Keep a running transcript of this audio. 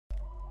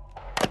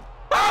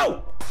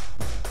Oh!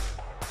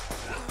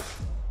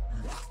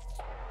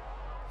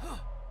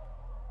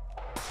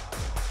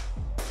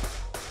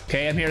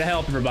 Okay, I'm here to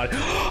help everybody.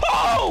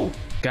 Oh!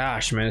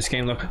 Gosh, man, this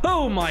game look.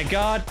 Oh my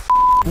god.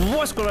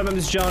 What's going on?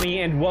 This is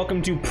Johnny, and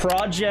welcome to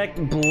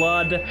Project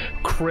Blood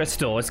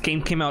Crystal. This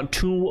game came out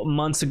 2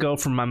 months ago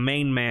from my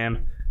main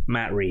man,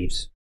 Matt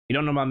Reeves. You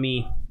don't know about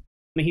me.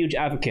 I'm a huge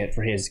advocate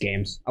for his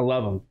games. I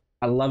love him.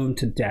 I love him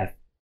to death.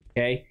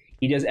 Okay?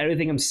 He does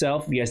everything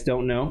himself, if you guys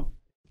don't know.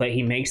 But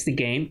he makes the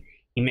game,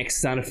 he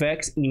makes sound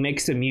effects, and he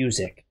makes the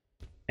music.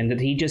 And that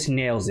he just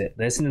nails it.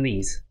 Listen to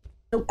these.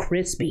 So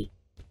crispy.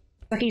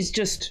 It's like he's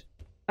just,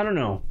 I don't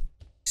know.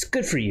 It's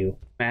good for you,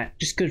 Matt.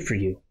 Just good for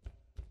you.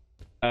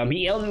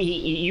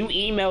 You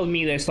emailed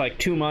me this like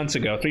 2 months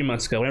ago, 3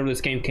 months ago, whenever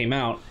this game came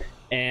out,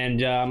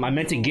 and I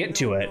meant to get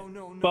to it,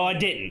 but I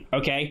didn't.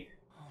 Okay,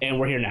 and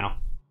we're here now.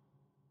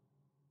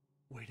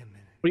 Wait a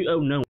minute. We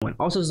owe no one.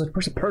 Also, there's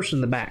a person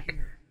in the back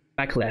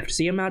left.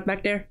 See him out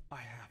back there?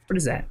 What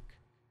is that?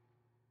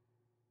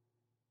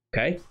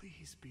 Okay.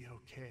 Please be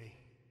okay.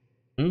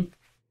 Hmm.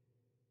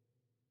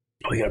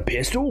 Oh, you got a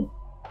pistol?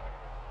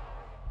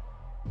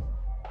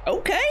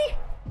 Okay.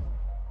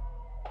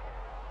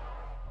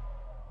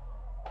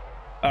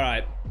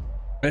 Alright,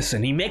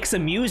 listen, he makes the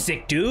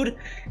music, dude.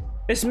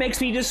 This makes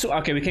me just,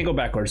 okay, we can't go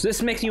backwards.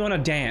 This makes me want to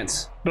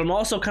dance, but I'm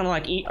also kind of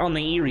like on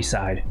the eerie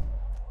side.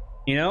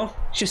 You know?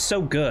 It's just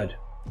so good.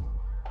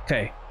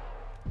 Okay.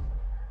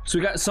 So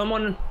we got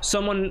someone,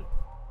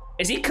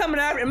 is he coming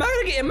after? Am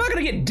I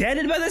gonna get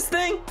deaded by this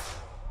thing?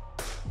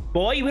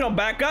 Boy, you don't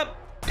back up.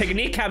 Take your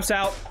kneecaps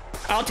out.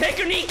 I'll take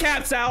your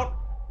kneecaps out.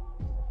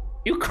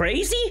 You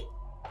crazy?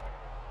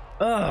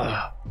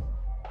 Ugh.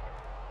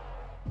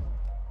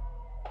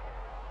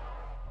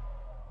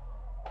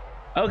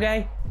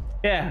 Okay,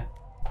 yeah.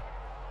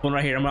 One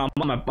right here. I'm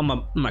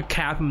gonna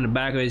cap him in the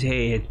back of his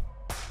head.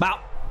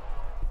 Bop,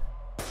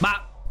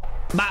 bop,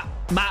 bop,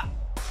 bop.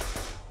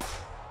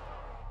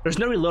 There's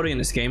no reloading in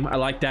this game. I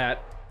like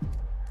that.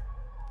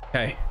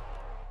 Okay.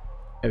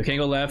 Okay, we can't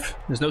go left.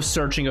 There's no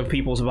searching of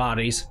people's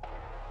bodies.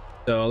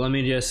 So let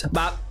me just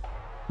bop,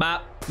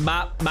 bop,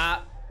 bop,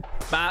 bop,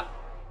 bop.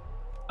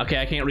 Okay,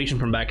 I can't reach him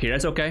from back here.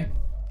 That's okay.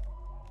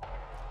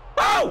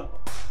 Oh!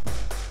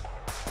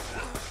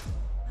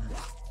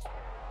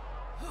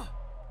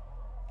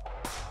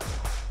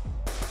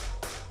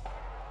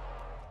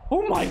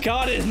 Oh my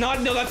god, I did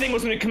not know that thing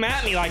was gonna come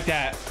at me like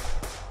that.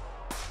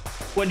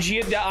 What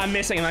you, I'm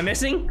missing, am I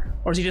missing?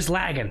 Or is he just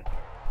lagging?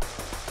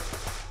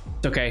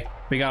 It's okay,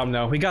 we got him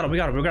though. We gotta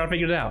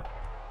figure it out.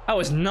 I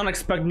was not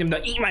expecting him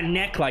to eat my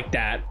neck like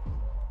that.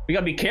 We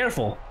gotta be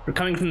careful. They're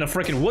coming from the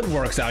freaking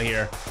woodworks out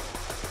here.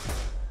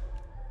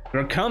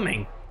 They're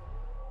coming.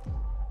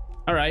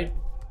 All right.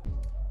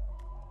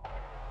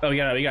 Oh, we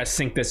gotta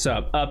sync this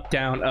up. Up,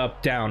 down,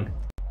 up, down.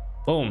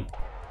 Boom.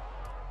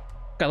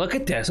 God, look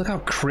at this. Look how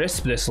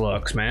crisp this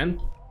looks, man.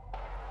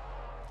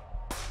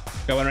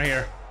 Go in right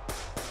here.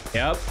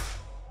 Yep.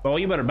 Well,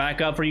 you better back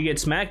up or you get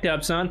smacked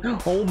up,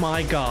 son. Oh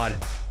my god.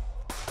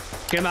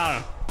 Get him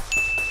out.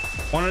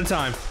 One at a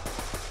time.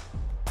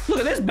 Look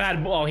at this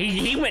bad boy. Oh,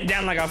 he went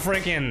down like a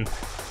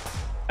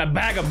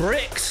bag of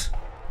bricks.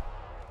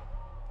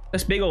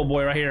 This big old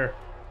boy right here.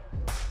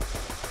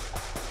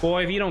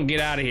 Boy, if you don't get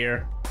out of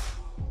here.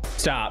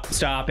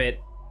 Stop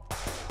it.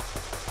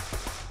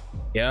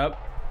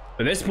 Yep.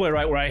 But this boy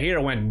right here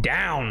went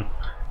down.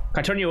 Can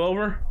I turn you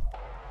over?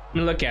 Let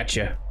me look at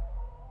you.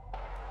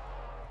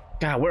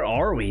 God, where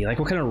are we? Like,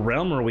 what kind of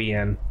realm are we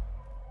in?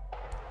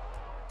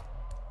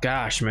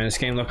 Gosh, man, this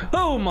game look.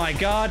 Oh my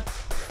god.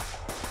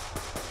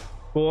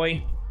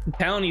 Boy, I'm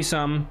telling you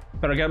something.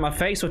 Better get in my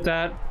face with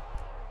that.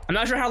 I'm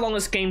not sure how long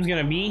this game's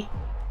gonna be.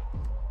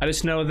 I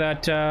just know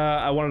that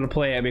I wanted to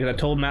play it because I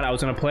told Matt I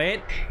was gonna play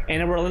it,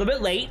 and we're a little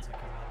bit late,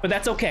 but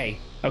that's okay.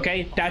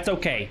 Okay, that's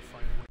okay.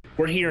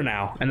 We're here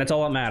now, and that's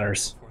all that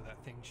matters.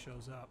 That thing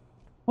shows up.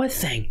 What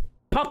thing?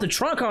 Pop the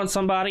trunk on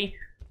somebody.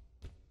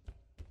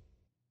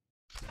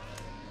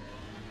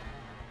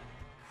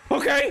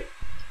 Okay.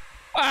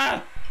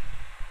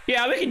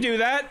 Yeah, we can do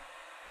that.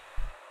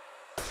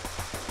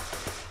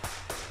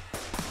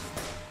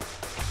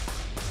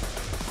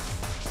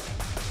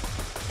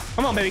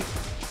 Come on, baby.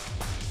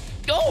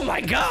 Oh my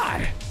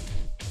god!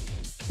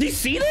 Do you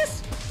see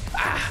this?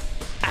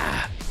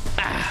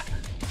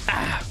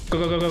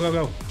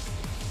 Go.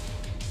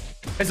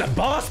 It's a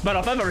boss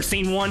battle if I've ever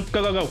seen one.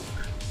 Go.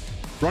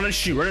 Run and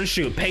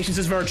shoot. Patience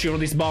is virtue on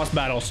these boss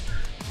battles.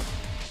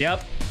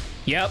 Yep.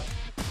 Get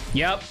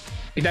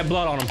that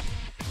blood on him.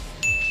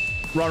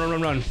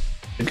 Run.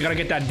 You gotta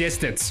get that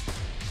distance.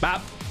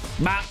 Bop.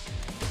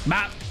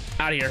 Out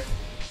of here.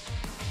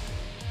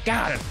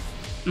 God,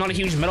 I'm not a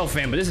huge metal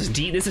fan, but this is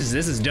deep. This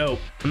is dope.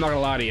 I'm not gonna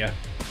lie to you.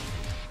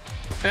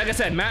 And like I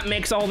said, Matt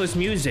makes all this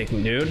music,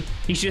 dude.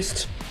 He's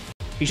just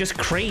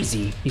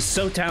crazy. He's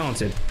so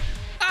talented.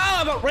 Oh,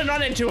 I'm about to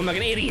run into him like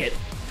an idiot.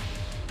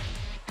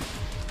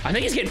 I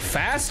think he's getting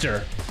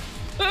faster.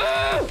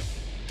 I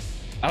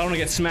don't want to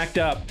get smacked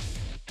up.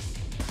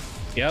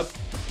 Yep.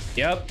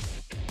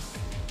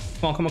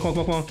 Come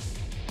on.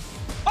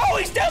 Oh! Oh,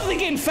 he's definitely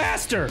getting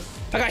faster.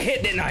 I got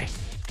hit, didn't I?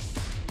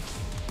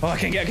 Oh, I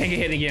can't get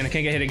hit again. I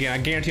can't get hit again. I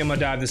guarantee I'm gonna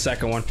die the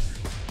second one.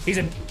 He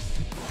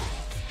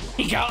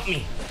got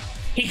me.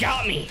 He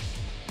got me.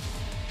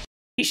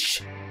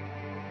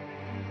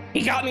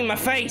 He got me in my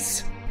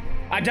face.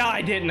 I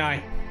died, didn't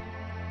I?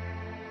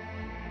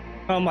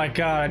 Oh my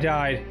god, I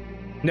died.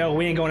 No,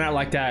 we ain't going out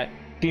like that.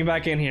 Get me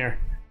back in here.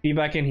 Get me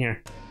back in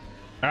here.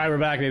 Alright, we're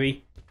back,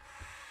 baby.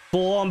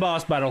 Full on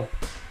boss battle.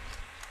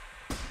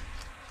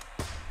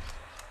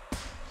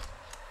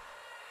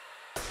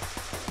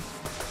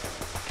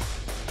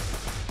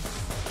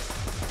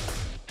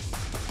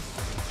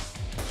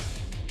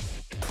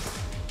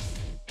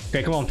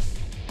 Okay, come on.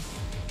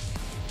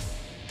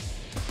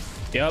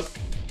 Yep.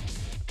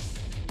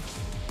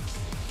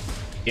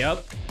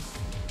 Yep.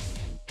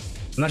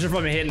 I'm not sure if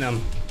I'm hitting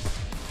them.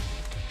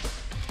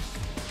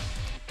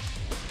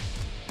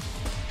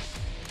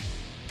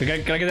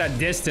 Gotta get that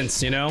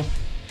distance, you know?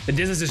 The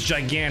distance is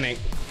gigantic.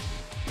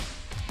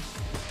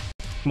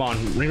 Come on,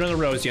 rerun the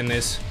roads in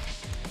this.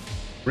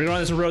 Rerun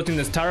this road through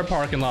this entire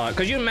parking lot.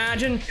 Could you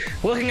imagine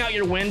looking out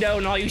your window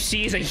and all you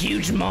see is a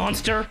huge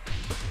monster?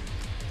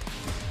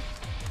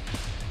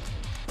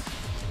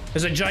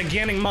 There's a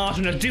gigantic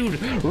monster and a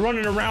dude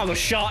running around with a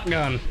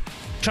shotgun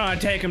trying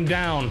to take him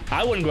down.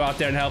 I wouldn't go out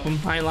there and help him.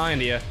 I ain't lying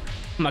to you.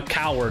 I'm a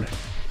coward.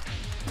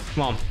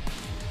 Come on.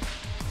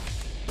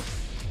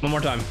 One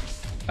more time.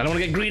 I don't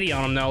want to get greedy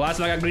on him though. Last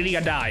time I got greedy, I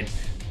died.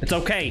 It's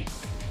okay.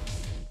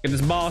 Get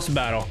this boss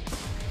battle.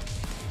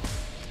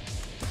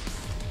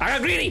 I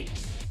got greedy.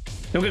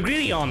 Don't get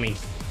greedy on me.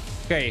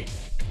 Okay.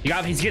 He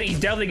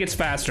definitely gets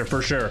faster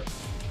for sure.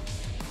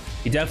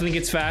 He definitely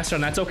gets faster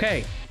and that's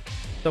okay.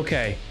 It's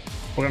okay.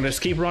 We're gonna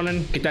just keep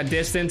running, get that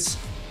distance.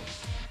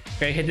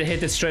 Okay, hit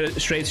this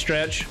straight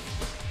stretch.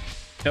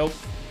 Nope.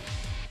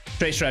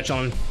 Straight stretch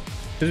on him.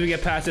 As we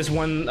get past this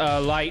one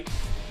light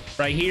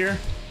right here.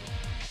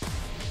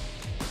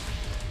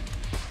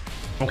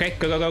 Okay,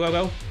 go, go, go, go,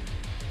 go.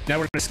 Now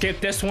we're gonna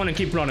skip this one and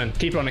keep running.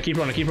 Keep running, keep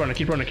running, keep running,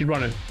 keep running, keep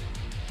running.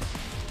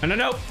 No, no,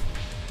 no.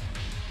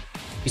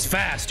 He's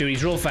fast, dude.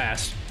 He's real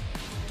fast.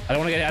 I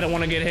don't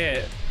wanna get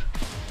hit.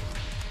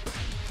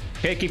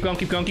 Okay, keep going,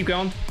 keep going, keep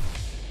going.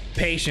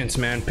 Patience,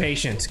 man,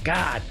 patience.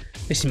 God,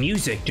 this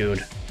music,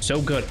 dude,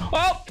 so good.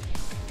 Oh!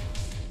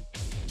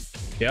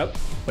 Yep,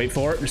 wait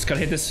for it. Just gotta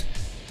hit this.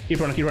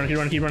 Keep running, keep running, keep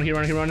running, keep running, keep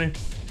running, keep running.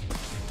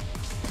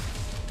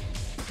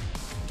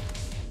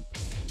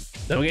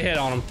 Don't get hit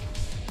on him.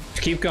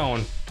 Just keep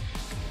going.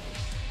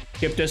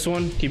 Skip this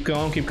one. Keep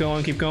going, keep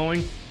going, keep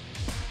going.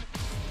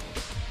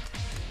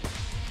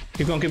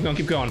 Keep going, keep going,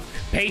 keep going.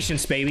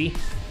 Patience, baby.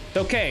 It's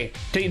okay.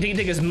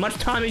 Take as much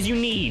time as you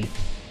need.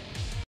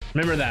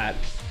 Remember that.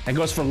 That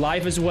goes for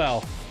life as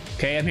well.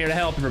 Okay, I'm here to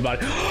help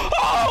everybody.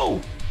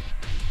 Oh!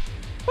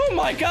 Oh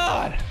my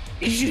god!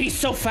 He's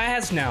so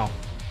fast now.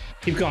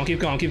 Keep going,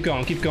 keep going, keep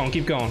going, keep going,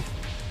 keep going.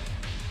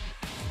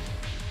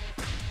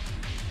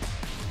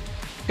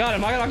 God,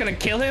 am I not gonna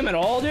kill him at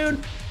all,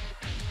 dude?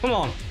 Come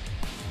on.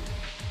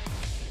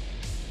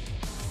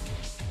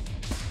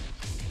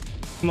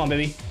 Come on,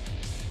 baby.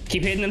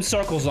 Keep hitting them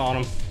circles on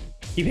him.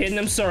 Keep hitting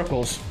them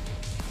circles.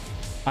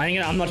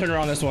 I'm not turning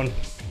around this one.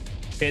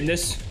 Hit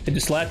this, hit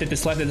this left, hit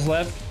this left, hit this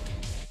left.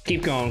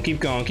 Keep going, keep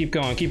going, keep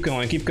going, keep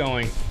going, keep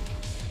going.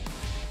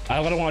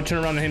 I don't want to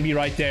turn around and him be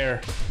right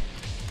there.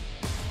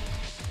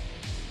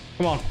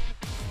 Come on.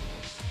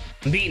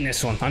 I'm beating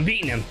this one. I'm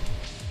beating him.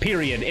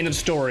 Period. End of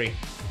story.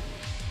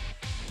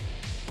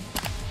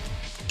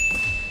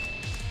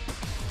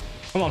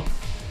 Come on.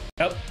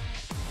 Yep.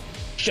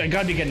 I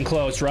gotta be getting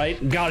close,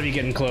 right? Gotta be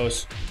getting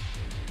close.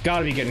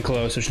 Gotta be getting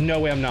close. There's no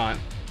way I'm not.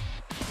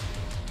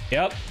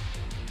 Yep.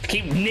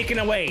 Keep nicking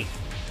away.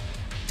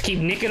 Keep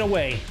nicking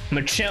away. I'm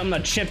gonna chip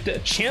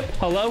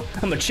hello?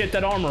 I'm gonna chip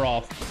that armor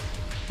off.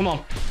 Come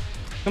on.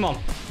 Come on.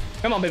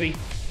 Come on, baby.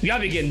 You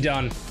gotta be getting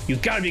done. You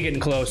gotta be getting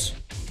close.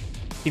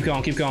 Keep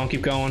going, keep going,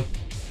 keep going.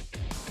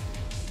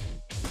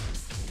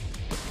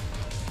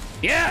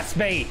 Yes,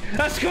 baby.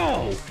 Let's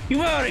go.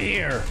 You out of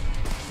here.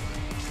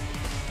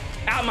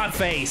 Out my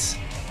face.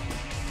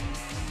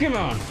 Come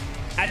on.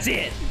 That's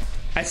it.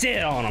 That's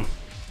it on him.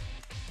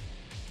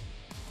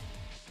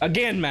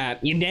 Again,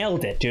 Matt, you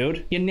nailed it,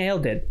 dude. You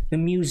nailed it. The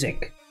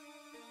music.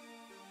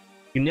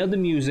 You nailed the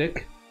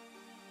music.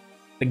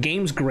 The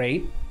game's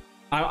great.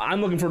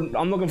 I'm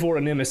looking for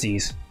a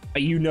Nemesis.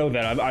 You know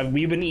that.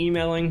 We've been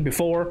emailing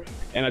before,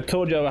 and I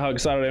told you how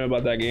excited I am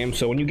about that game.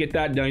 So when you get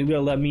that done, you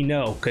gotta let me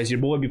know, because your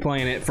boy will be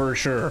playing it for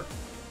sure.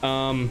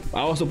 I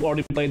also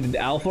already played the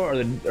alpha or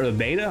the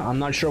beta. I'm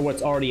not sure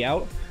what's already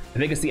out. I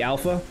think it's the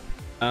alpha.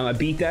 I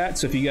beat that,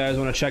 so if you guys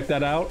want to check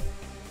that out,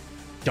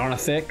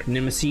 Jonathick,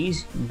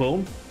 Nemesis,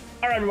 boom.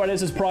 Alright everybody,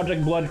 this is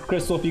Project Blood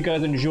Crystal. If you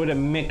guys enjoyed it,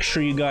 make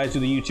sure you guys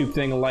do the YouTube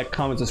thing, like,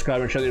 comment, subscribe,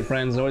 and share with your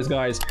friends. As always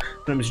guys,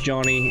 my name is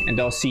Johnny, and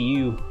I'll see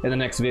you in the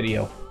next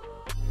video.